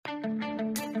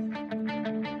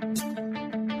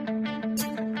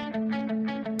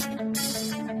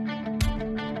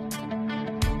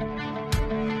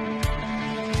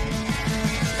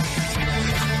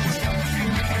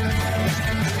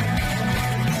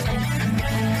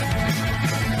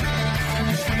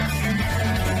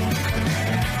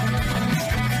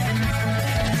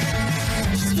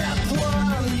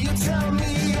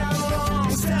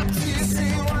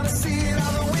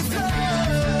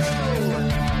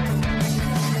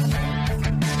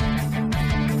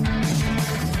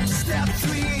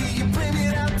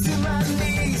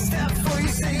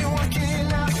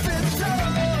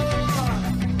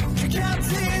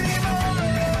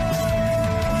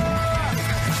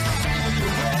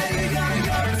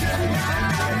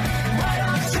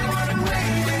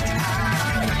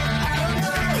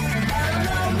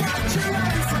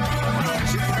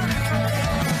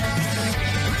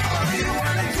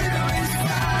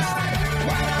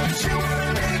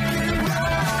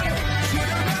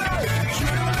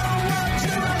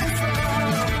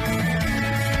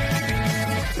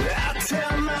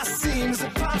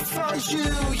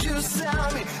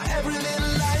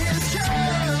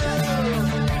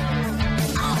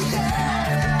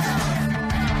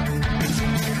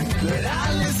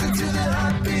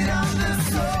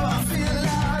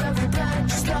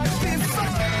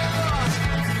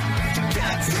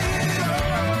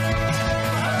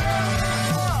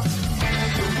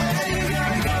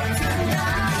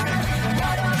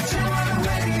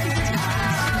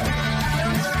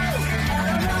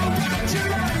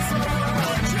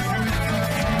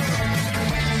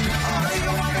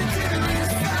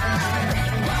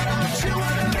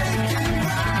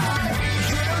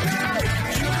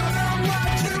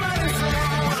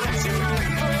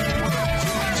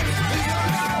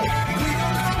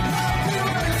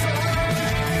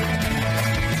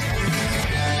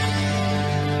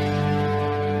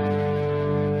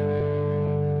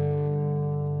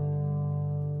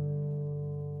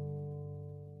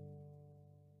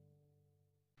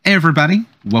Hey everybody,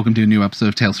 welcome to a new episode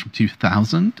of Tales from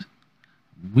 2000.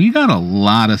 We got a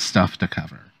lot of stuff to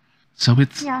cover, so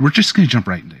we're just going to jump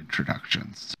right into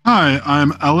introductions. Hi,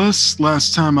 I'm Ellis,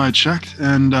 last time I checked,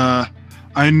 and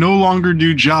I no longer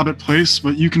do Job at Place,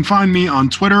 but you can find me on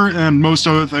Twitter and most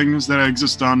other things that I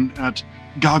exist on at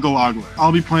Goggle Ogler.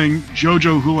 I'll be playing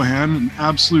Jojo Houlihan, an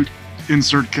absolute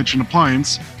insert kitchen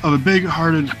appliance of a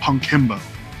big-hearted punk himbo.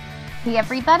 Hey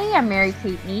everybody, I'm Mary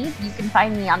Kate Mead. You can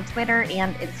find me on Twitter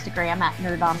and Instagram at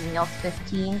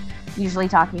NerdOnWheels15, usually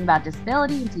talking about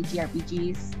disability and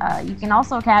TTRPGs. You can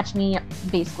also catch me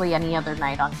basically any other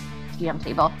night on GM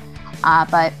Table.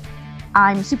 But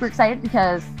I'm super excited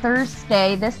because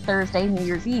this Thursday, New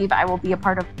Year's Eve, I will be a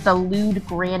part of the Lewd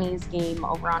Grannies game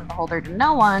over on Beholder to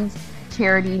No One's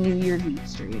charity New Year's Eve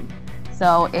stream.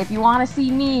 So if you want to see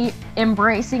me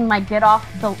embracing my get off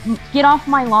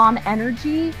my lawn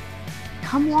energy,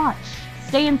 come watch.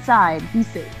 Stay inside. Be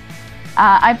safe.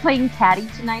 I'm playing Caddy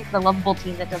tonight, the lovable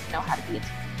teen that doesn't know how to be a teen.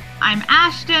 I'm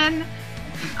Ashton.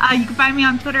 You can find me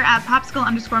on Twitter at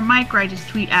popsicle_Mike, where I just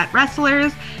tweet at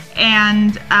wrestlers,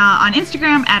 and on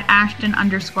Instagram at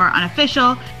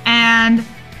Ashton_unofficial. And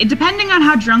depending on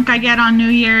how drunk I get on New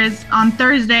Year's, on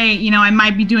Thursday, I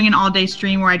might be doing an all-day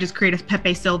stream where I just create a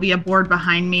Pepe Sylvia board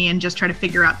behind me and just try to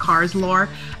figure out Cars lore.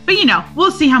 But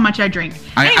we'll see how much I drink.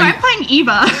 I'm playing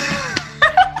Eva.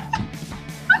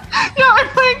 I'm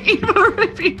playing Eva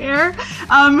Riviere,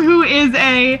 who is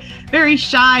a very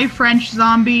shy French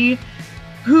zombie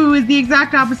who is the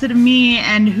exact opposite of me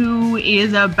and who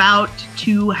is about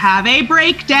to have a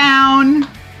breakdown.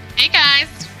 Hey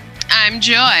guys, I'm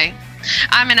Joy.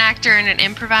 I'm an actor and an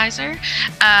improviser.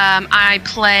 I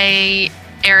play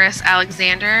Eris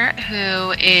Alexander,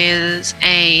 who is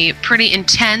a pretty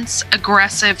intense,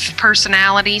 aggressive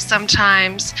personality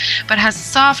sometimes, but has a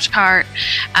soft heart.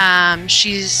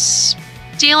 She's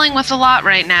dealing with a lot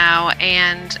right now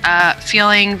and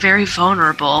feeling very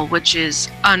vulnerable, which is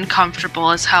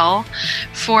uncomfortable as hell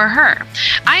for her.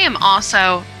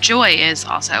 Joy is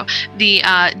also the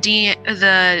admin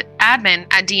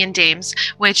at D and Dames,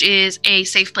 which is a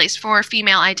safe place for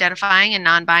female identifying and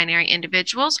non-binary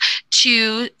individuals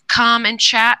to come and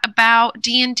chat about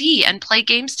D&D and play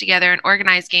games together and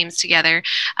organize games together.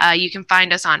 You can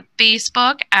find us on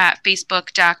Facebook at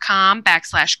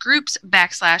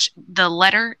facebook.com/groups/the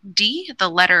letter D, the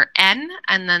letter N,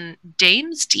 and then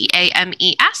Dames,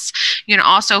 DAMES. You can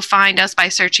also find us by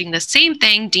searching the same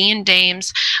thing, D and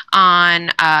Dames, on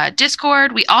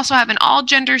Discord. We also have an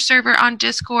all-gender server on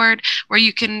Discord where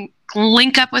you can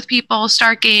link up with people,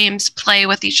 start games, play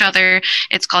with each other.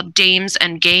 It's called Dames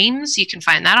and Games. You can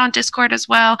find that on Discord as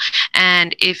well.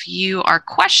 And if you are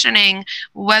questioning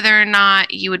whether or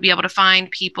not you would be able to find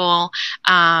people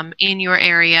in your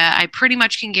area, I pretty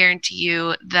much can guarantee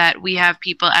you that we have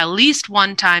people at least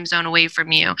one time zone away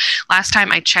from you. Last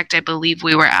time I checked, I believe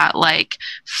we were at like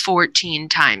 14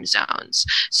 time zones.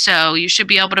 So you should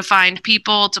be able to find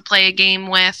people to play a game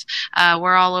with.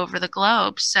 We're all over the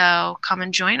globe, so come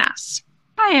and join us.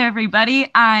 Hi, everybody.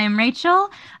 I'm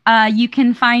Rachel. You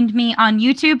can find me on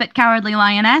YouTube at Cowardly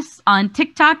Lioness, on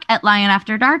TikTok at Lion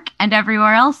After Dark, and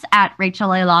everywhere else at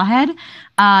Rachel A. Lawhead.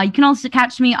 You can also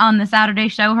catch me on the Saturday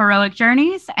show Heroic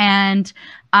Journeys, and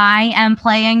I am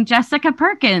playing Jessica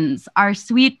Perkins, our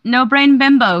sweet no-brain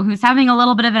bimbo who's having a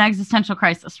little bit of an existential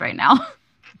crisis right now.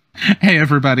 Hey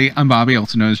everybody, I'm Bobby,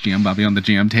 also known as GM Bobby on the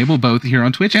GM Table, both here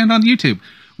on Twitch and on YouTube.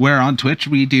 Where on Twitch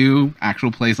we do actual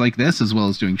plays like this, as well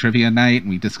as doing trivia night, and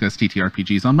we discuss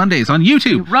TTRPGs on Mondays. On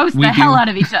YouTube, we roast the hell out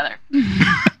of each other.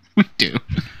 We do.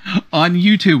 On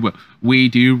YouTube, we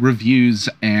do reviews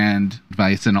and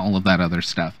advice and all of that other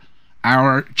stuff.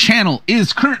 Our channel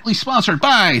is currently sponsored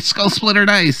by Skull Splitter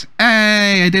Dice.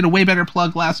 Hey, I did a way better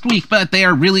plug last week, but they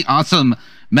are really awesome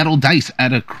metal dice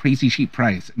at a crazy cheap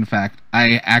price. In fact,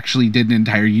 I actually did an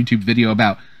entire YouTube video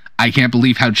about I can't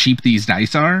believe how cheap these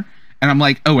dice are. And I'm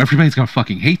like, oh, everybody's gonna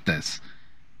fucking hate this.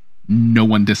 No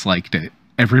one disliked it.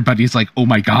 Everybody's like, oh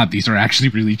my god, these are actually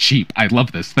really cheap. I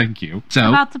love this, thank you. So I'm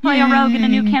about to play a rogue in a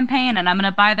new campaign, and I'm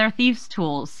gonna buy their Thieves'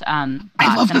 Tools. I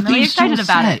love the I'm really Thieves' excited Tools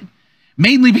about set. it.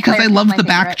 Mainly because I love the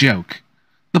back favorite joke.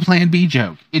 The Plan B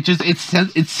joke. It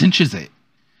cinches it.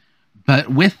 But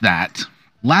with that,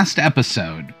 last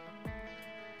episode,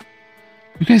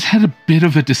 you guys had a bit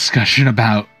of a discussion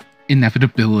about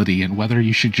inevitability and whether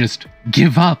you should just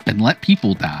give up and let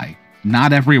people die.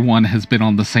 Not everyone has been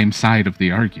on the same side of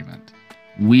the argument.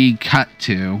 We cut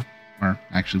to, or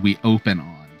actually we open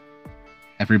on,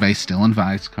 everybody still in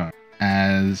Vicecar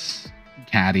as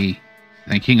Caddy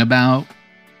thinking about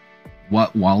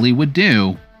what Wally would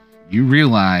do. You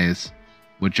realize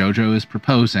what JoJo is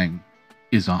proposing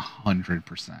is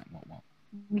 100% what Wally.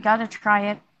 We gotta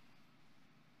try it.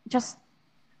 Just,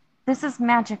 this is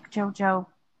magic, Jojo.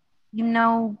 You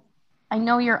know, I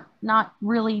know you're not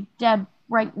really dead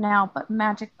right now, but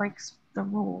magic breaks the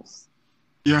rules.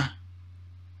 Yeah.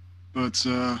 But,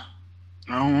 I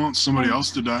don't want somebody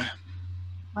else to die.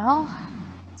 Well,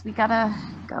 we gotta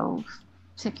go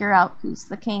figure out who's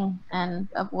the king and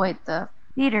avoid the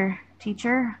theater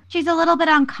teacher. She's a little bit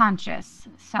unconscious,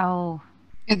 so...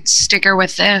 And stick her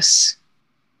with this.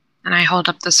 And I hold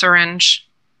up the syringe.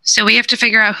 So we have to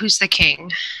figure out who's the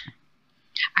king.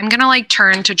 I'm going to like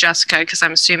turn to Jessica because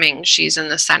I'm assuming she's in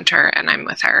the center and I'm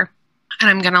with her. And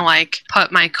I'm going to like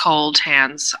put my cold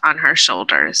hands on her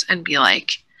shoulders and be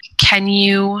like, can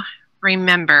you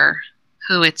remember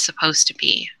who it's supposed to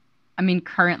be? I mean,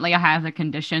 currently I have the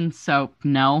condition, so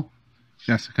no.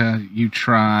 Jessica, you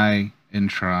try and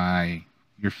try.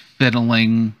 You're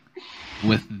fiddling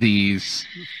with these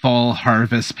fall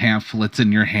harvest pamphlets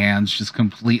in your hands, just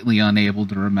completely unable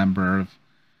to remember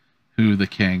who's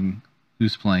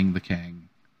playing the king.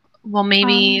 Well,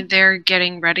 maybe they're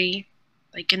getting ready,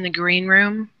 like in the green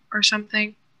room or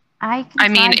something. I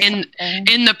mean,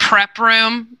 in the prep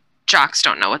room. Jocks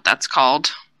don't know what that's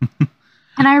called.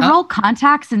 Can I roll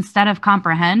contacts instead of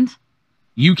comprehend?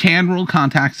 You can roll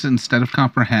contacts instead of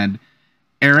comprehend.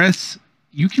 Eris,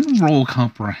 you can roll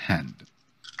comprehend.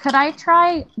 Could I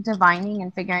try divining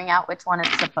and figuring out which one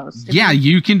it's supposed to be? Yeah,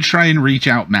 you can try and reach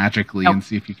out magically and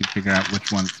see if you can figure out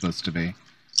which one it's supposed to be.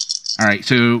 All right,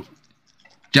 so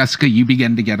Jessica, you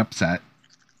begin to get upset.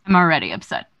 I'm already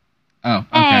upset. Oh,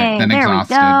 okay. Hey, then there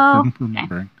exhausted we from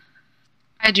remembering.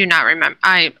 I do not remember.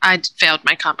 I failed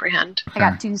my comprehend. Okay. I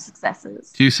got 2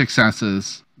 successes. 2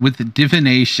 successes. With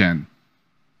divination,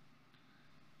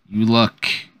 you look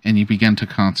and you begin to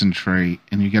concentrate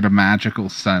and you get a magical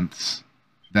sense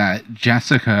that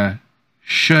Jessica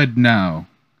should know.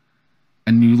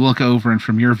 And you look over and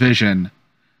from your vision,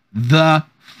 the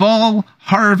fall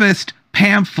harvest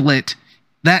pamphlet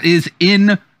that is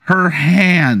in her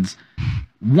hands.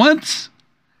 Once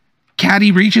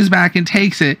Caddy reaches back and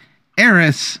takes it,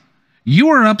 Eris, you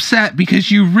are upset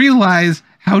because you realize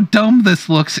how dumb this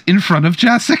looks in front of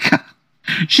Jessica.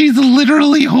 She's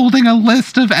literally holding a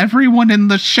list of everyone in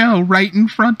the show right in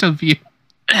front of you.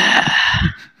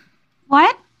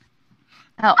 What?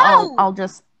 I'll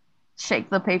just shake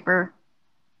the paper.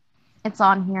 It's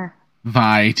on here.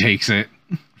 Vi takes it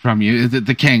from you.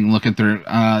 The king looking through.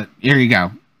 Here you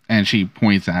go. And she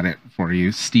points at it for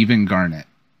you. Stephen Garnett.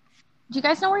 Do you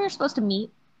guys know where you're supposed to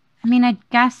meet? I mean, I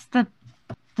guess the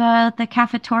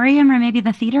cafetorium or maybe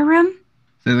the theater room?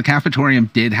 So the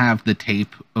cafetorium did have the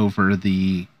tape over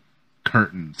the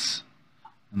curtains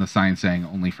and the sign saying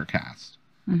only for cast.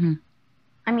 Mm-hmm.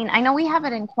 I mean, I know we have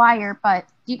it in choir, but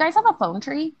do you guys have a phone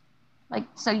tree? Like,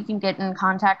 so you can get in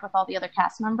contact with all the other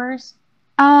cast members?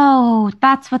 Oh,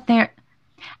 that's what they're...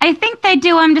 I think they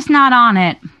do, I'm just not on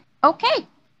it. Okay.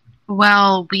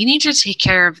 Well, we need to take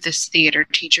care of this theater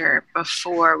teacher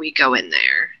before we go in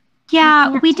there. Yeah,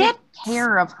 we did take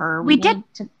care of her. We did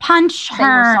need to punch say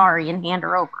we're her. sorry and hand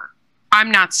her over. I'm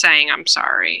not saying I'm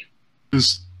sorry.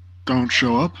 Just don't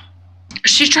show up.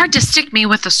 She tried to stick me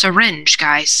with a syringe,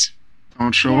 guys.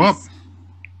 Don't show up.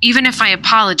 Even if I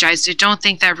apologized, I don't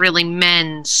think that really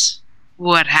mends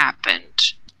what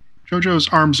happened. Jojo's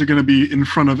arms are going to be in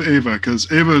front of Ava because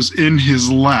Ava's in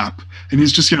his lap and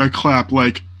he's just going to clap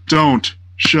like, don't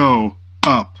show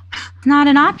up. It's not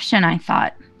an option, I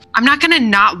thought. I'm not gonna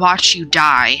not watch you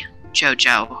die,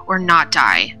 Jojo, or not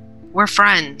die. We're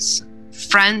friends.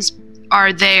 Friends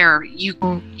are there. You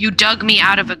dug me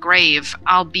out of a grave.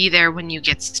 I'll be there when you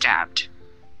get stabbed.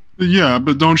 Yeah,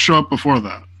 but don't show up before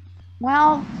that.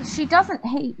 Well, she doesn't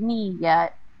hate me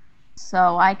yet,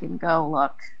 so I can go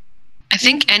look. I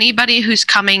think anybody who's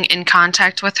coming in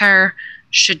contact with her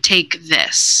should take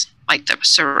this, like the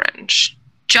syringe,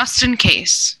 just in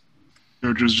case.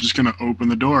 Jojo's just going to open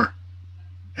the door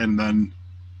and then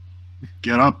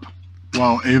get up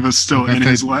while Ava's still in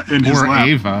his lap.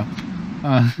 Ava.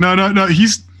 No.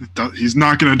 He's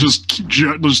not going to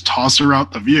just toss her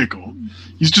out the vehicle.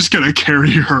 He's just going to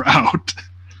carry her out.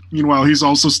 Meanwhile, he's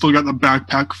also still got the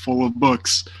backpack full of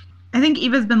books. I think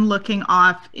Eva's been looking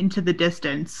off into the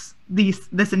distance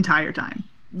this entire time.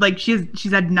 Like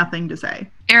she's had nothing to say.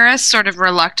 Eris sort of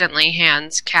reluctantly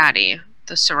hands Caddy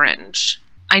the syringe.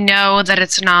 I know that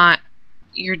it's not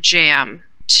your jam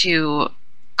to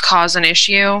cause an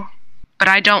issue, but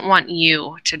I don't want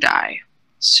you to die.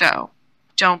 So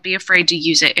don't be afraid to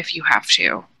use it if you have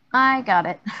to. I got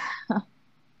it.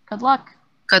 Good luck.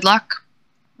 Good luck.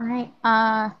 All right.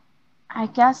 I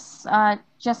guess,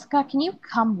 Jessica, can you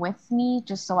come with me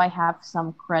just so I have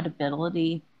some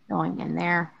credibility going in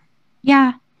there?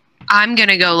 Yeah. I'm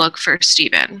gonna go look for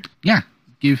Steven. Yeah.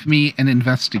 Give me an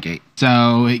investigate.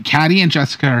 So Caddy and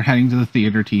Jessica are heading to the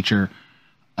theater teacher.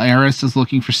 Eris is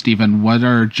looking for Steven. What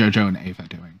are Jojo and Ava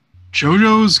doing?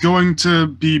 Jojo's going to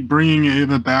be bringing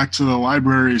Ava back to the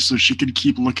library so she could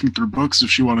keep looking through books if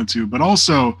she wanted to, but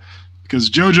also because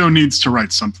Jojo needs to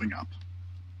write something up.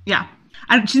 Yeah.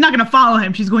 She's not going to follow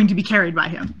him. She's going to be carried by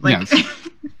him. Yes.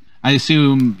 I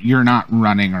assume you're not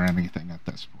running or anything at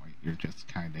this point. You're just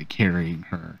kind of carrying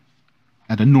her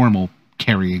at a normal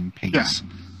carrying pace. Yeah.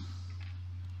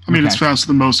 I mean, It's faster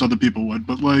than most other people would,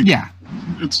 but yeah,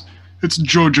 it's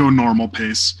Jojo normal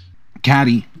pace.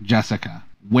 Caddy, Jessica,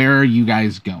 where are you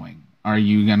guys going? Are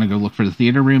you going to go look for the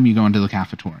theater room? You go into the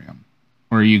cafetorium?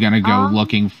 Or are you going to go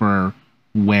looking for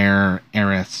where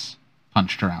Eris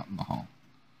punched her out in the hall?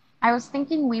 I was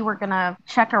thinking we were going to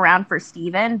check around for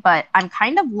Steven, but I'm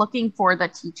kind of looking for the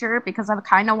teacher because I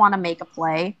kind of want to make a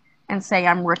play and say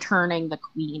I'm returning the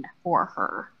queen for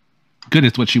her. Good,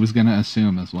 it's what she was going to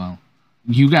assume as well.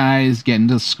 You guys get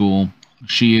into school.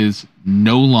 She is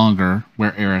no longer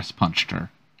where Eris punched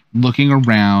her. Looking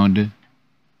around,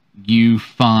 you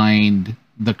find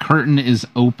the curtain is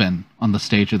open on the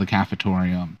stage of the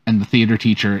cafetorium, and the theater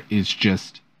teacher is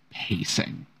just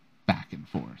pacing back and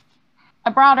forth. I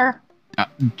brought her.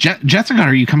 Jessica,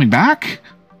 are you coming back?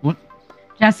 What?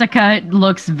 Jessica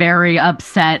looks very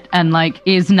upset and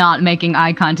is not making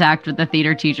eye contact with the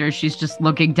theater teacher. She's just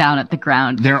looking down at the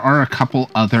ground. There are a couple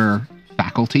other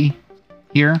faculty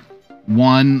here.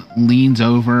 One leans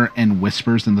over and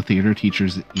whispers in the theater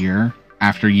teacher's ear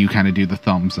after you kind of do the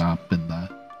thumbs up and the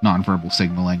nonverbal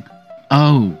signaling.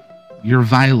 Oh, you're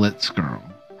Violet's girl.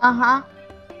 Uh-huh.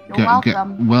 You're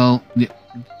welcome. Well,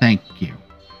 thank you.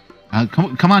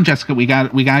 Come on, Jessica. We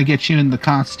gotta get you in the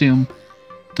costume.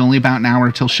 It's only about an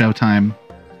hour till showtime.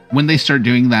 When they start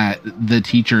doing that, the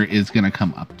teacher is gonna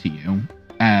come up to you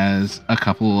as a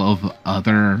couple of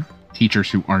other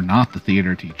teachers who are not the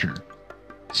theater teacher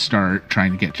start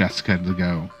trying to get Jessica to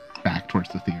go back towards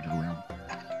the theater room.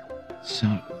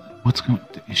 So,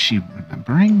 is she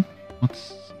remembering?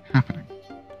 What's happening?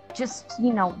 Just,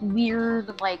 weird,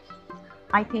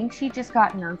 I think she just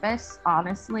got nervous,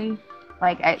 honestly.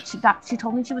 She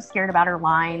told me she was scared about her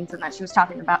lines and that she was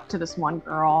talking to this one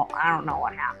girl. I don't know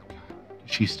what happened.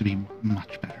 She used to be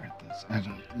much better at this.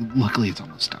 Luckily, it's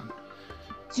almost done.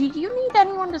 Do you need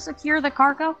anyone to secure the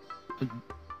cargo?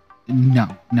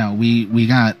 No. We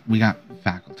got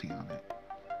faculty on it.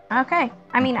 Okay.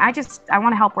 I mean, I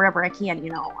want to help wherever I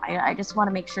can, I just want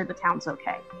to make sure the town's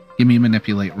okay. Give me a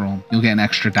manipulate roll. You'll get an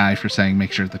extra die for saying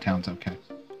make sure the town's okay.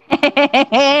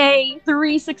 Hey,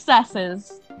 3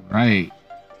 successes. Right.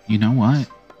 You know what?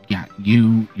 Yeah,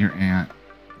 your aunt,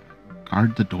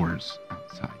 guard the doors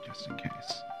outside just in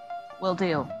case. Will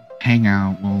do. Hang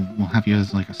out. We'll have you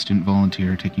as a student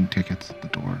volunteer taking tickets at the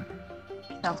door.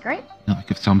 Sounds great.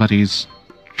 If somebody's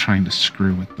trying to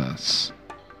screw with this,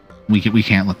 we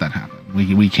can't let that happen.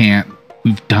 We can't.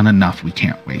 We've done enough. We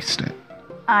can't waste it.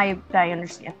 I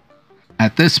understand.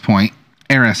 At this point,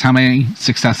 Eris, how many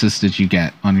successes did you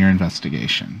get on your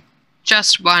investigation?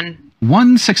 Just one.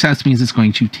 One success means it's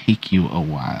going to take you a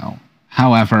while.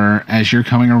 However, as you're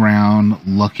coming around,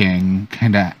 looking,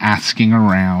 kind of asking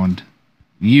around,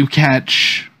 you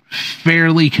catch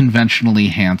fairly conventionally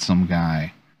handsome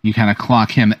guy. You kind of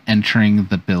clock him entering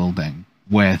the building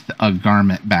with a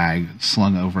garment bag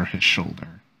slung over his shoulder.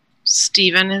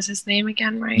 Steven is his name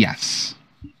again, right? Yes.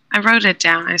 I wrote it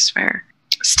down, I swear.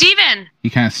 Steven! He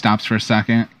kind of stops for a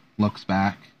second, looks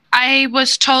back. I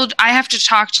was told I have to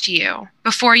talk to you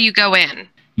before you go in.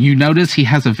 You notice he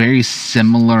has a very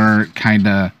similar kind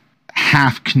of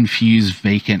half confused,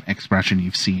 vacant expression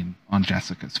you've seen on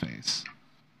Jessica's face.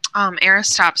 Eris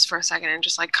stops for a second and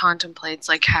just contemplates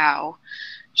how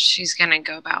she's gonna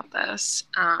go about this.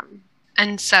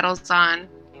 And settles on,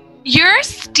 you're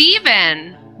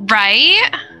Steven, right?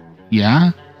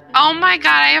 Yeah? Oh my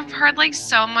god, I have heard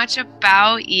so much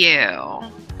about you.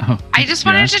 Oh, I just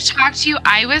wanted to talk to you.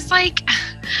 I was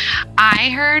I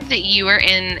heard that you were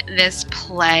in this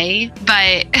play,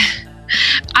 but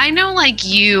I know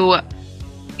you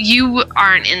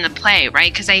aren't in the play,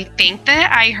 right? Because I think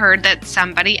that I heard that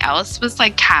somebody else was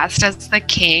cast as the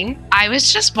king. I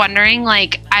was just wondering,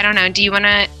 I don't know, do you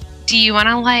wanna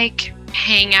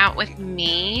hang out with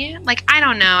me? I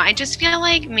don't know. I just feel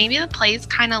maybe the play's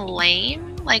kind of lame.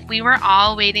 We were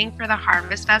all waiting for the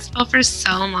Harvest Festival for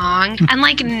so long,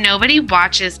 and nobody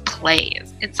watches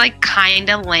plays. It's kind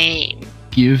of lame.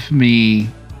 Give me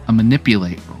a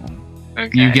manipulate roll.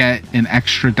 Okay. You get an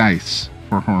extra dice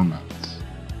for hormones.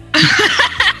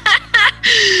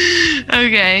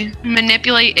 Okay.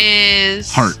 Manipulate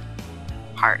is Heart.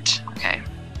 Heart.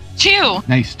 2.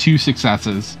 Nice, 2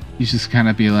 successes. He's just kind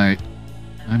of be like,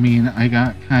 I mean, I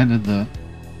got kind of the...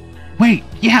 Wait,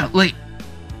 yeah, like...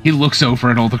 He looks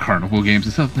over at all the carnival games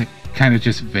and stuff, like, kind of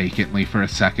just vacantly for a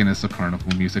second as the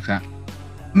carnival music's out.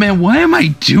 Man, why am I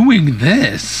doing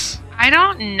this? I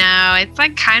don't know. It's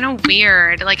like kind of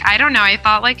weird. Like, I don't know. I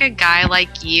thought like a guy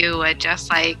like you would just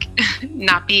like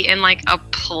not be in like a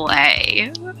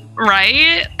play,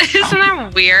 right? Isn't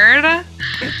that weird?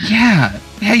 Yeah.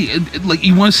 Hey, like,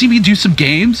 you want to see me do some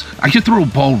games? I can throw a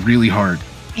ball really hard.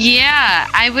 Yeah,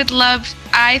 I would love.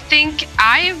 I think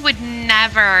I would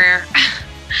never.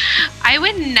 I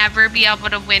would never be able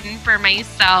to win for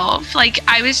myself. Like,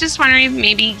 I was just wondering if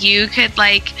maybe you could,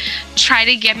 like, try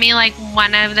to get me, like,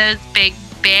 one of those big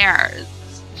bears.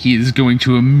 He is going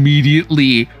to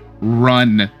immediately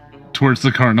run towards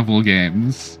the carnival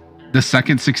games. The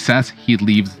second success, he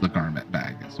leaves the garment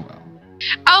bag as well.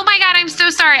 Oh my god, I'm so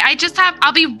sorry.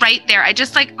 I'll be right there.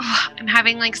 I'm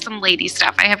having, like, some lady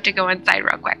stuff. I have to go inside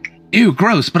real quick. Ew,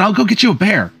 gross, but I'll go get you a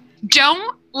bear.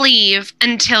 Don't leave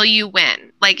until you win.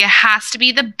 Like, it has to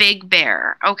be the big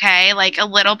bear, okay? Like, a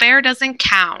little bear doesn't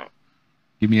count.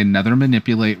 Give me another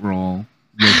manipulate roll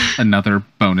with another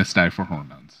bonus die for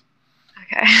hormones.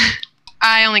 Okay.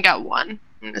 I only got 1. I'm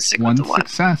gonna stick with the 1.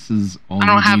 Success is all I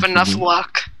don't have enough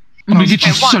luck. I'm gonna get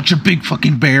you Okay, 1. such a big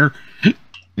fucking bear. And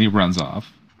he runs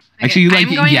off. Okay, Actually,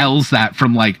 like, yells that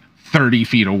from like 30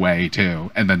 feet away too,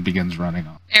 and then begins running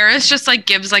off. Eris just like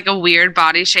gives like a weird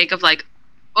body shake of like,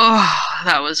 oh,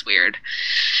 that was weird.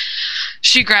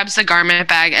 She grabs the garment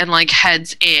bag and like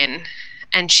heads in,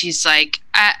 and she's like,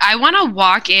 I want to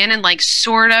walk in and like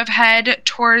sort of head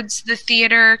towards the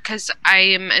theater because I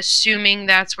am assuming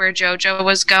that's where JoJo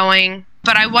was going.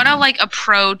 But I want to like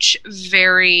approach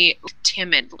very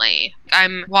timidly.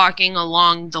 I'm walking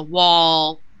along the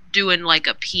wall, doing like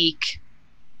a peek,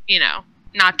 you know,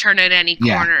 not turning any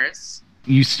corners.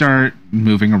 You start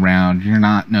moving around. You're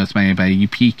not noticed by anybody. You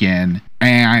peek in,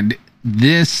 and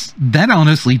that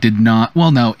honestly did not,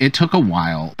 well, no, it took a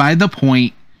while. By the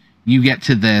point you get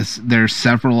to this, there's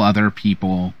several other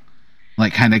people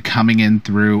like kind of coming in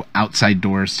through outside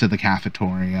doors to the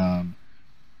cafeteria,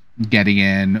 getting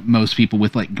in, most people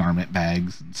with like garment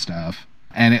bags and stuff.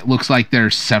 And it looks like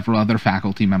there's several other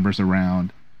faculty members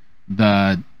around.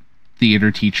 The theater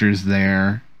teacher's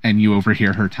there, and you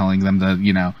overhear her telling them to,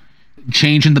 you know,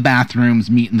 change in the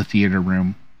bathrooms, meet in the theater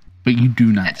room. But you do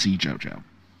not see JoJo.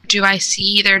 Do I see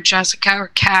either Jessica or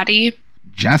Caddy?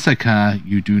 Jessica,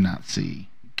 you do not see.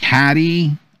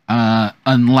 Caddy,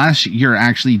 unless you're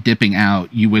actually dipping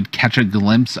out, you would catch a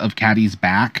glimpse of Caddy's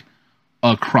back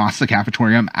across the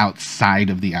cafetorium outside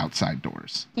of the outside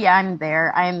doors. Yeah, I'm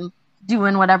there. I'm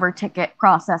doing whatever ticket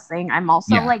processing. I'm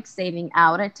also like saving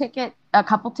out a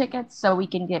couple tickets so we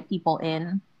can get people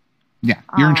in. Yeah,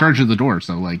 you're in charge of the door,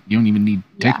 so like you don't even need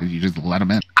tickets. You just let them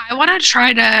in. I want to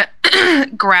try to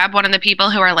grab one of the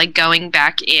people who are like going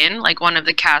back in, like one of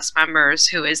the cast members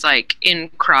who is like in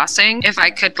crossing. If I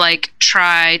could like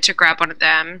try to grab one of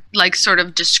them, like sort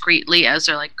of discreetly as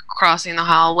they're like crossing the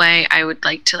hallway, I would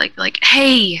like to like be like,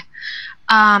 hey,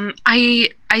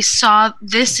 I saw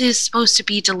this is supposed to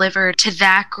be delivered to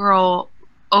that girl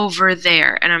over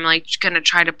there, and I'm like gonna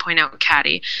try to point out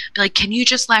Caddy, be like, can you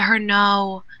just let her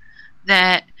know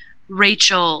that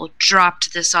Rachel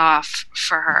dropped this off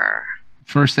for her?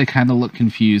 First, they kind of look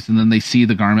confused, and then they see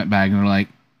the garment bag, and they're like,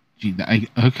 gee,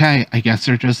 okay, I guess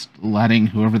they're just letting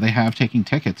whoever they have taking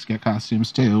tickets get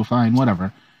costumes too. Fine,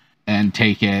 whatever. And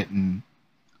take it, and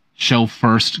she'll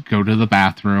first go to the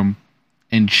bathroom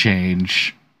and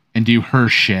change and do her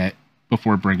shit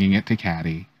before bringing it to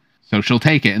Caddy. So she'll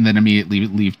take it and then immediately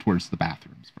leave towards the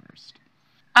bathrooms first.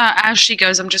 As she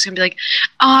goes, I'm just gonna be like,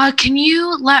 can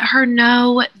you let her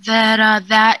know that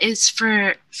that is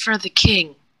for the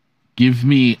king? Give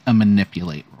me a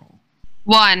manipulate roll.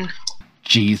 1.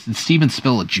 Jeez, did Steven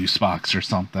spill a juice box or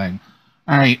something?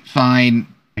 All right, fine.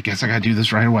 I guess I gotta do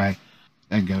this right away.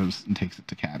 Then goes and takes it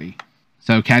to Caddy.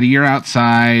 So Caddy, you're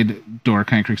outside. Door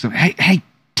kind of creaks up. Hey,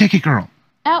 ticket girl.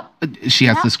 Oh. She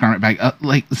has this garment bag.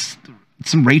 Like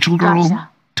some Rachel girl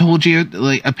told you.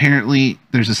 Like apparently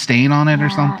there's a stain on it or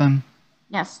something.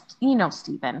 Yes, you know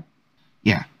Steven.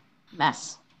 Yeah.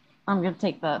 Mess. I'm gonna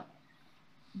take the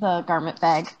garment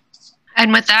bag.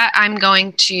 And with that, I'm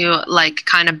going to like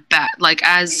kind of like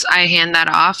as I hand that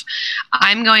off,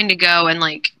 I'm going to go and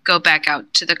like go back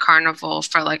out to the carnival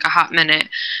for like a hot minute.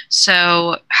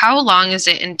 So how long is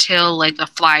it until like the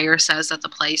flyer says that the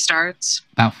play starts?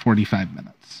 About 45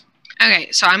 minutes. Okay,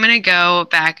 so I'm going to go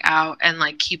back out and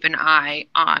like keep an eye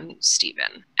on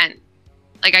Steven. And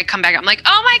like I come back, I'm like,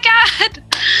 oh my God,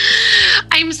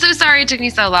 I'm so sorry it took me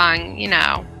so long, you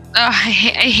know. I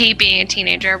hate being a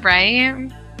teenager, right?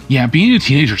 Yeah, being a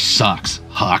teenager sucks.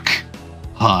 Huck.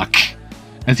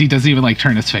 As he doesn't even like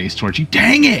turn his face towards you.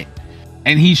 Dang it!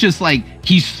 And he's just like,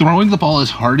 he's throwing the ball as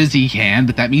hard as he can,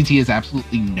 but that means he has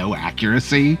absolutely no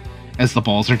accuracy as the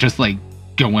balls are just like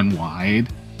going wide.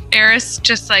 Eris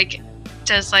just like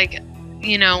does like,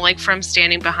 you know, like from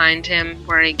standing behind him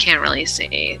where he can't really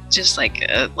see, just like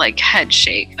a like head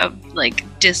shake of like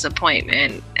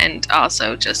disappointment and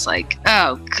also just like,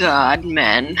 oh god,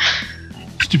 men.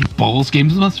 Stupid balls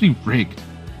games must be rigged.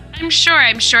 I'm sure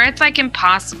it's like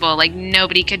impossible. Like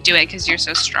nobody could do it because you're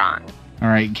so strong. All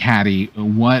right, Caddy,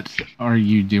 what are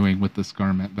you doing with this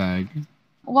garment bag?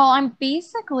 Well, I'm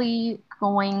basically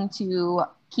going to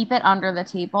keep it under the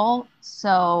table,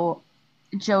 so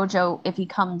Jojo, if he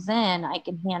comes in, I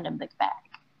can hand him the bag.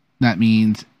 That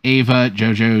means Ava,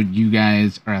 Jojo, you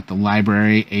guys are at the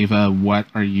library. Ava, what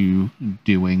are you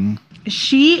doing?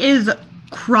 She is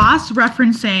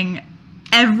cross-referencing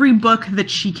every book that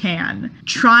she can,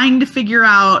 trying to figure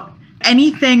out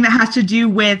anything that has to do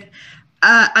with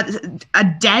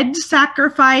a dead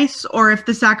sacrifice, or if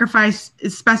the sacrifice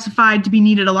is specified to be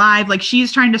needed alive. Like,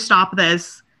 she's trying to stop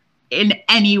this in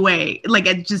any way. Like,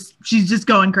 she's just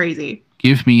going crazy.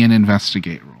 Give me an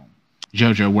investigate roll.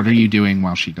 Jojo, what are you doing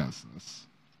while she does this?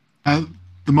 At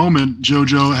the moment,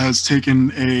 Jojo has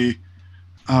taken a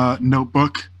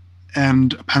notebook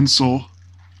and a pencil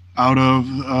out of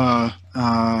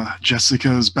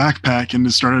Jessica's backpack and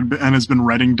has been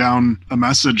writing down a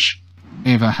message.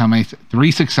 Ava, how many?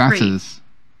 3 successes.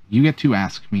 3. You get to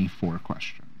ask me 4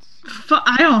 questions.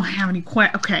 I don't have any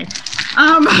questions. Okay.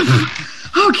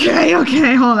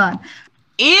 Okay, hold on.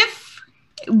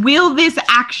 Will this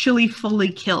actually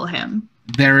fully kill him?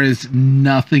 There is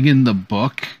nothing in the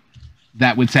book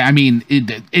that would say, I mean,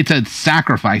 it's a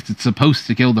sacrifice. It's supposed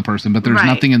to kill the person, but there's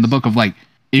nothing in the book of like,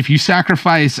 if you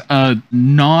sacrifice a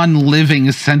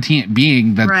non-living sentient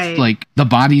being that's like the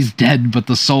body's dead but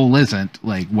the soul isn't,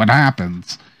 like what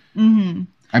happens? Mm-hmm.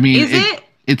 I mean,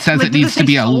 it says like, it needs to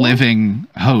be a living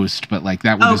host, but like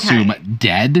that would assume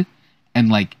dead. And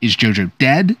like, is Jojo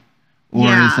dead? Or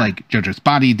is like Jojo's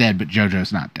body dead but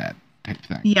Jojo's not dead type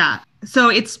thing? Yeah. So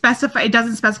it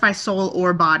doesn't specify soul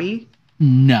or body?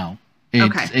 No.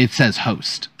 It says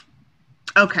host.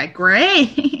 Okay,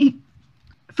 great.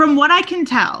 From what I can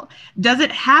tell, does it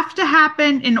have to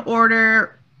happen in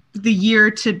order the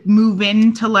year to move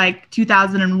into like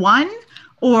 2001,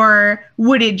 or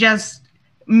would just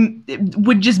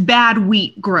bad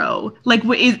wheat grow? Like,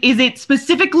 is it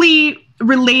specifically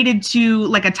related to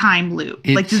like a time loop?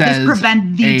 Like, does this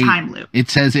prevent the time loop? It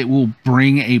says it will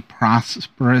bring a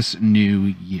prosperous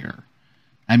new year.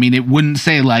 I mean, it wouldn't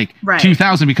say like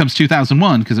 2000 becomes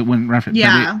 2001 because it wouldn't reference.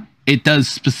 Yeah. But it does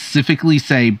specifically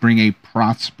say bring a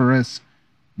prosperous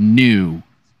new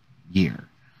year.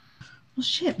 Well,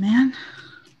 shit, man.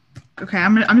 Okay,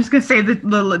 I'm just gonna say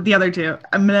the other two.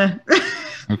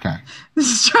 Okay. This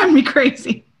is driving me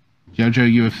crazy.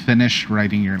 Jojo, you have finished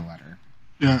writing your letter.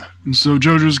 Yeah, and so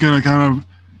Jojo's gonna kind of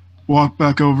walk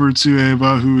back over to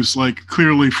Ava, who's like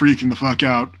clearly freaking the fuck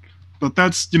out, but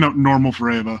that's normal for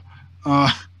Ava.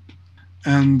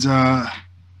 And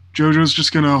Jojo's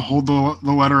just gonna hold the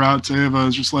letter out to Ava.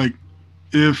 It's just like,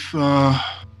 if I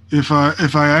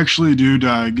actually do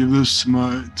die, give this to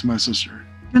my sister.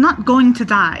 You're not going to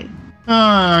die.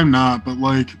 I'm not, but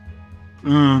like,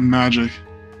 magic.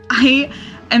 I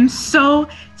am so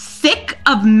sick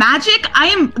of magic. I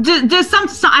am. There's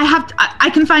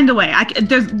I can find a way.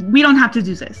 We don't have to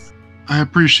do this. I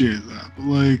appreciate that, but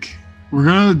like, we're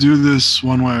gonna do this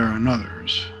one way or another,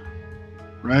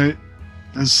 right?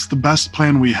 That's the best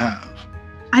plan we have.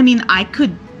 I mean, I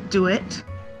could do it.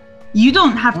 You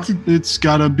don't have to. It's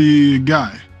gotta be a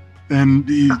guy. And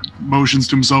he motions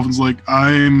to himself and's like,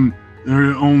 I'm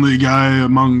the only guy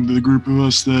among the group of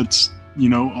us that's,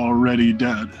 already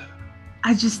dead.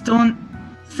 I just don't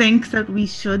think that we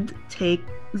should take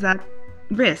that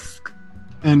risk.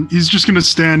 And he's just gonna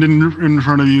stand in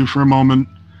front of you for a moment,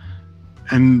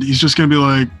 and he's just gonna be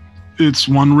like, it's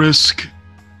one risk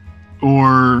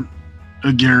or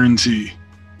a guarantee,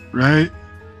 right?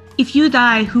 If you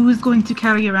die, who is going to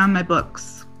carry around my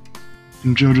books?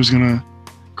 And Jojo's gonna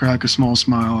crack a small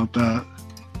smile at that.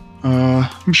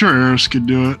 I'm sure Eris could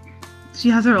do it. She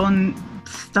has her own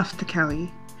stuff to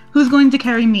carry. Who's going to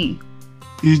carry me?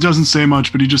 He doesn't say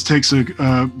much, but he just takes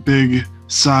a big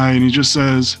sigh and he just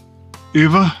says,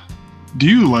 Ava, do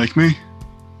you like me?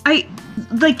 Like,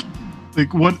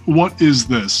 what is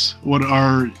this? What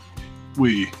are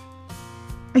we?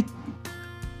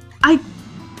 I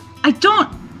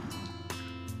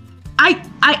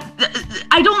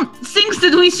don't think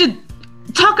that we should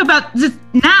talk about about this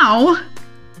now.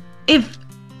 If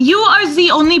you are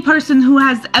the only person who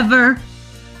has ever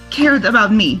cared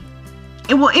about me,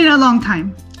 in a long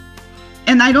time,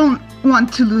 and I don't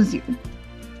want to lose you.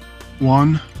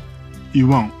 1, you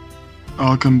won't.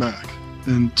 I'll come back.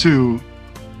 And 2,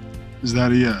 is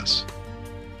that a yes?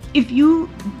 If you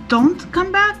don't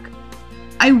come back,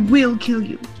 I will kill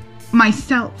you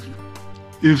myself.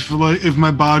 If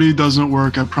my body doesn't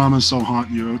work, I promise I'll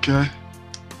haunt you, okay?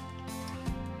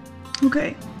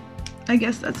 Okay. I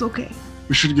guess that's okay.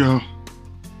 We should go.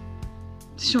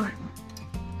 Sure.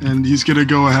 And he's gonna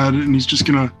go ahead and he's just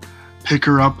gonna pick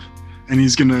her up and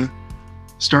he's gonna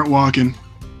start walking.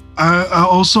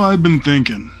 I've been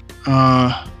thinking,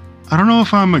 I don't know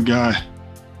if I'm a guy.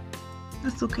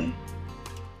 That's okay.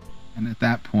 And at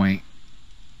that point,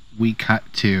 we cut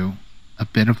to a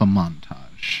bit of a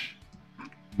montage.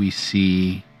 We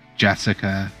see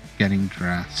Jessica getting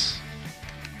dressed.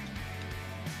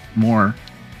 More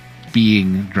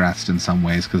being dressed in some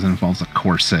ways because it involves a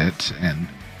corset, and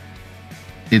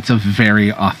it's a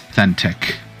very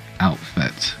authentic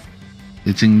outfit.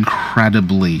 It's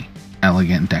incredibly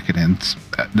elegant, decadent,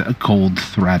 gold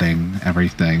threading,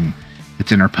 everything.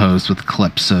 It's interposed with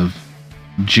clips of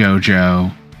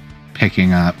JoJo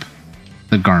picking up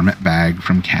the garment bag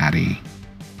from Caddy,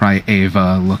 probably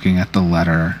Ava looking at the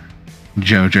letter,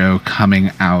 JoJo coming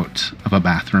out of a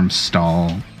bathroom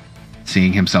stall,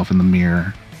 seeing himself in the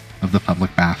mirror of the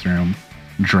public bathroom,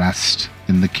 dressed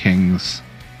in the king's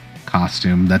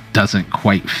costume that doesn't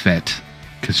quite fit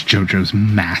because JoJo's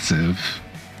massive.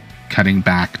 Cutting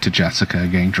back to Jessica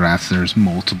getting dressed, there's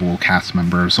multiple cast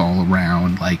members all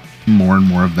around, like more and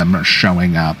more of them are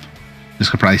showing up.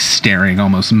 Just probably staring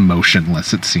almost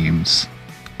motionless, it seems,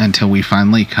 until we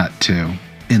finally cut to,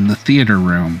 in the theater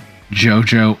room,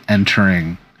 JoJo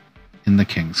entering in the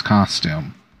king's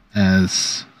costume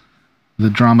as the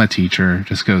drama teacher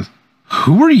just goes,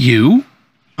 "Who are you?"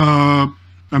 I'm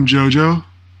JoJo.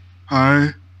 Hi.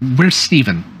 "Where's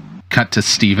Steven?" Cut to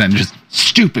Steven, just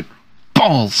stupid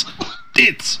balls.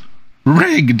 It's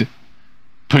rigged.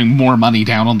 Putting more money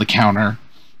down on the counter.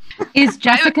 Is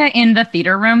Jessica in the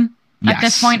theater room at Yes.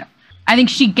 this point? I think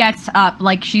she gets up,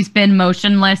 like she's been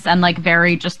motionless and like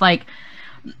very just like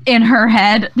in her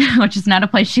head, which is not a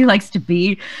place she likes to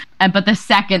be. But the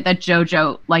second that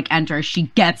JoJo like enters, she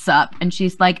gets up and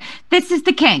she's like, "This is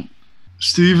the king."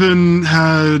 Steven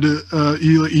had,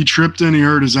 he tripped and he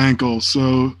hurt his ankle,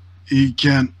 so he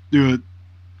can't do it,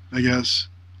 I guess.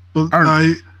 But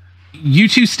You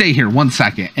two stay here 1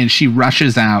 second, and she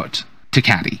rushes out to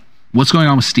Caddy. What's going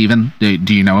on with Steven?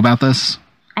 Do you know about this?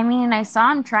 I mean, I saw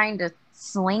him trying to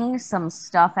sling some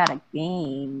stuff at a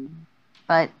game,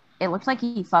 but it looks like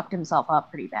he fucked himself up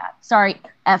pretty bad. Sorry,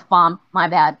 F-bomb, my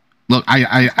bad. Look,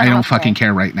 I don't fucking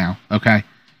care right now, okay?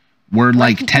 We're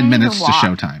like 10 minutes to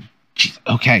showtime. Jeez,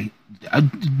 okay,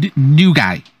 new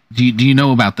guy. Do you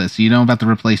know about this? Do you know about the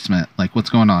replacement? Like, what's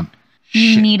going on?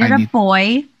 You Shit, needed a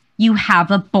boy. You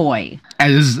have a boy.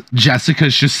 As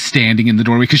Jessica's just standing in the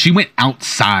doorway, because she went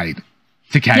outside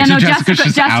to catch. Yeah, no, so Jessica's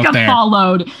just out Jessica there.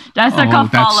 followed. Jessica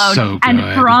that's followed. so And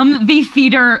good. from the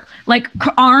theater, like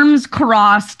arms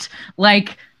crossed,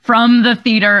 like from the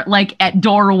theater, like at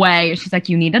doorway, she's like,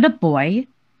 "You needed a boy.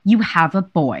 You have a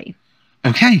boy."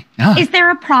 Okay. Yeah. Is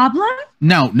there a problem?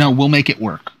 No, we'll make it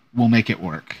work. We'll make it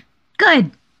work.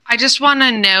 Good. I just want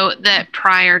to note that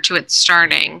prior to it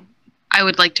starting, I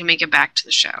would like to make it back to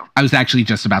the show. I was actually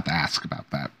just about to ask about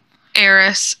that.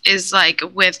 Eris is like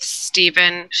with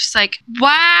Steven. She's like,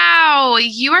 "Wow,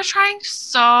 you are trying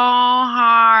so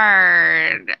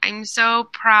hard. I'm so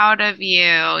proud of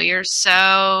you. You're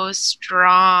so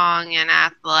strong and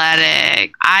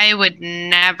athletic. I would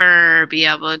never be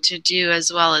able to do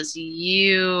as well as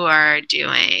you are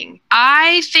doing.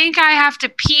 I think I have to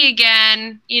pee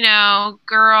again. You know,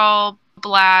 girl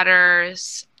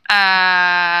bladders.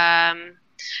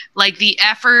 Like the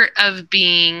effort of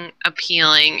being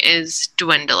appealing is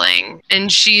dwindling, and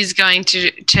she's going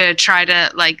to try to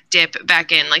like dip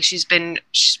back in. Like she's been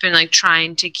like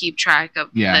trying to keep track of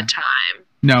the time.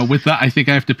 No, with that, I think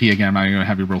I have to pee again. I'm not going to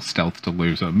have you roll stealth to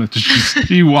lose them. It's just,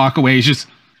 you walk away, it's just,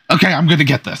 okay, I'm going to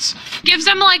get this. Gives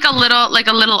him like a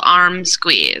little arm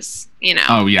squeeze, you know.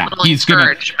 Oh yeah, he's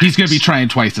gonna be trying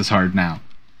twice as hard now.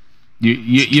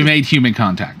 You made human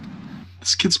contact.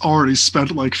 This kid's already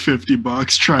spent like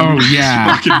 $50 trying Oh, to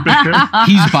yeah. fucking bear.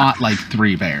 He's bought like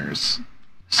 3 bears.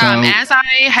 So As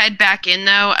I head back in,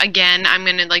 though, again, I'm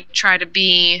gonna like try to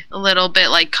be a little bit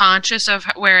like conscious of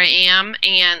where I am,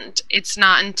 and it's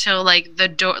not until like the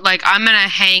door, like I'm gonna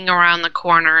hang around the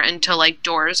corner until like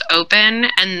doors open,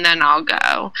 and then I'll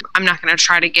go. I'm not gonna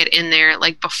try to get in there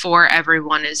like before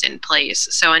everyone is in place.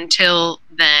 So until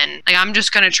then, like I'm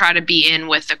just gonna try to be in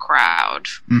with the crowd.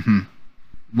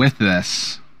 With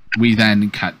this, we then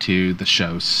cut to the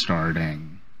show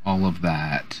starting. All of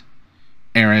that.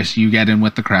 Eris, you get in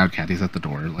with the crowd. Caddy's at the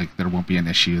door. Like, there won't be an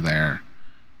issue there.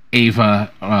 Ava,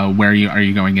 are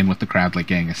you going in with the crowd, like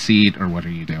getting a seat, or what are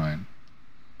you doing?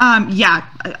 Yeah,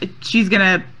 she's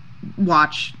gonna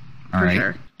watch for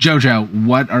sure. Jojo,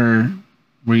 what are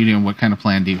you doing? What kind of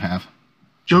plan do you have?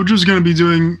 Jojo's going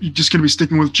to be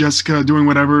sticking with Jessica, doing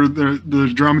whatever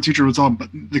the drama teacher was on. But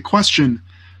the question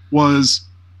was,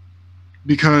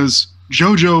 because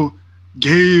Jojo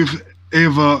gave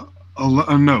Ava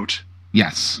a note.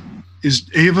 Yes. Is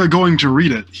Ava going to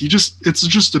read it? It's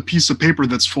just a piece of paper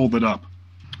that's folded up.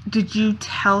 Did you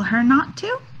tell her not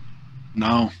to?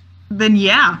 No. Then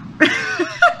yeah.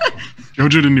 Jojo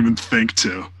didn't even think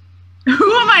to. Who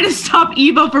am I to stop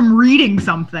Eva from reading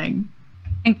something?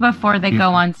 I think before they go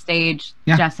on stage,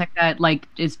 Yeah. Jessica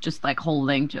is just like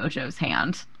holding Jojo's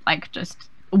hand, like just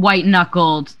white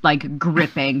knuckled, like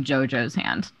gripping Jojo's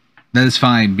hand. That is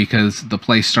fine, because the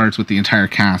play starts with the entire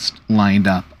cast lined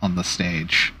up on the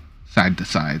stage, side to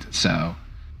side. So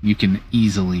you can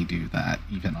easily do that,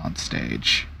 even on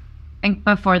stage. I think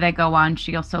before they go on,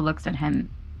 she also looks at him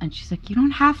and she's like, "You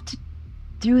don't have to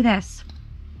do this."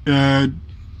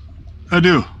 I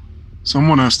do.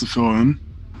 Someone has to fill in.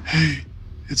 Hey,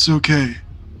 it's okay.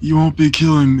 You won't be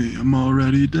killing me. I'm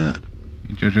already dead.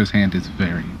 Jojo's hand is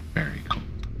very, very cold.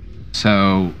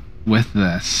 So with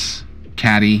this,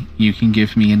 Caddy, you can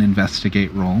give me an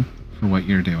investigate roll for what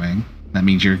you're doing. That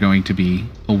means you're going to be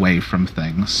away from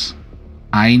things.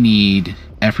 I need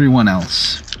everyone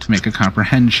else to make a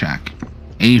comprehend check.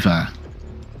 Ava,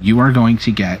 you are going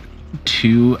to get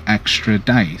 2 extra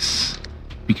dice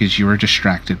because you are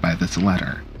distracted by this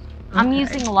letter. I'm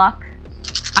using luck.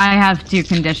 I have 2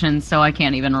 conditions, so I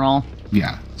can't even roll.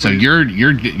 Yeah. So you're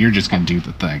just going to do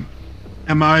the thing.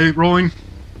 Am I rolling?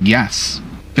 Yes.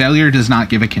 Failure does not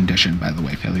give a condition, by the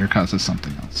way. Failure causes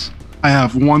something else. I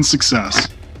have 1 success.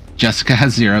 Jessica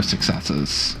has 0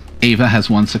 successes. Ava has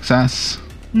 1 success.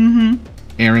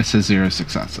 Eris has 0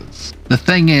 successes. The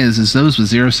thing is those with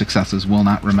 0 successes will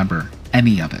not remember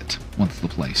any of it once the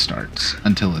play starts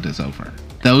until it is over.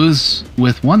 Those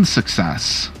with 1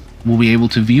 success will be able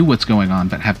to view what's going on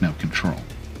but have no control.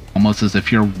 Almost as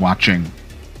if you're watching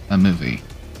a movie.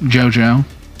 Jojo,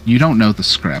 you don't know the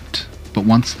script, but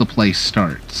once the play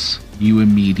starts, you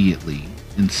immediately,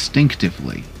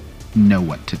 instinctively, know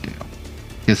what to do.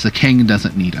 Because the king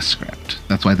doesn't need a script.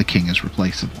 That's why the king is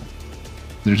replaceable.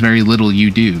 There's very little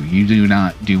you do. You do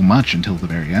not do much until the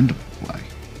very end of the play.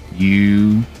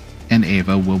 You and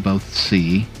Ava will both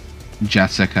see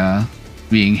Jessica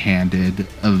being handed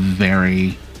a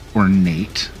very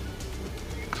ornate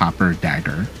copper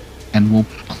dagger and will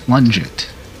plunge it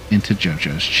into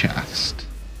Jojo's chest.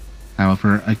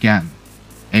 However, again,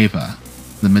 Ava,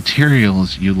 the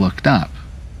materials you looked up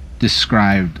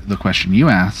described the question you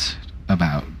asked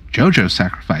about Jojo's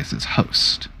sacrifice as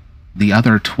host. The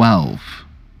other 12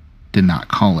 did not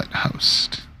call it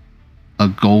host. A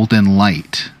golden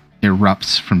light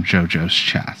erupts from Jojo's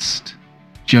chest.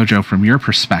 Jojo, from your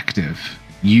perspective,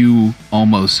 you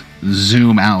almost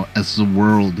zoom out as the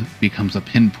world becomes a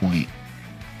pinpoint,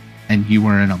 and you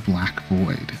are in a black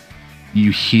void.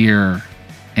 You hear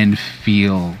and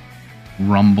feel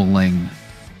rumbling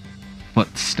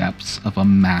footsteps of a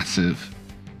massive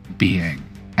being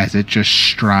as it just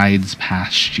strides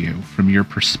past you. From your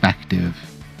perspective,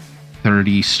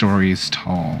 30 stories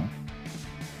tall,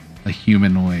 a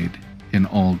humanoid in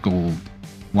all gold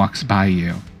walks by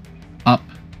you up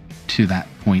to that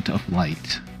point of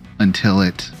light until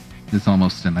it is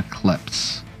almost an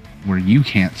eclipse where you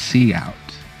can't see out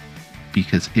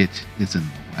because it is in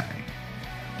the way.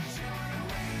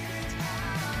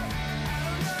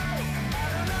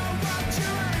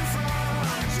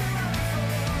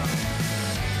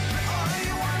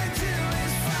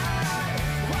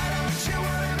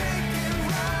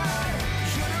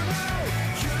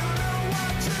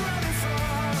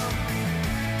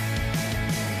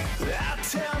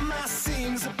 Tear my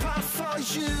seams apart for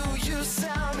you. You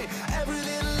sell me everything.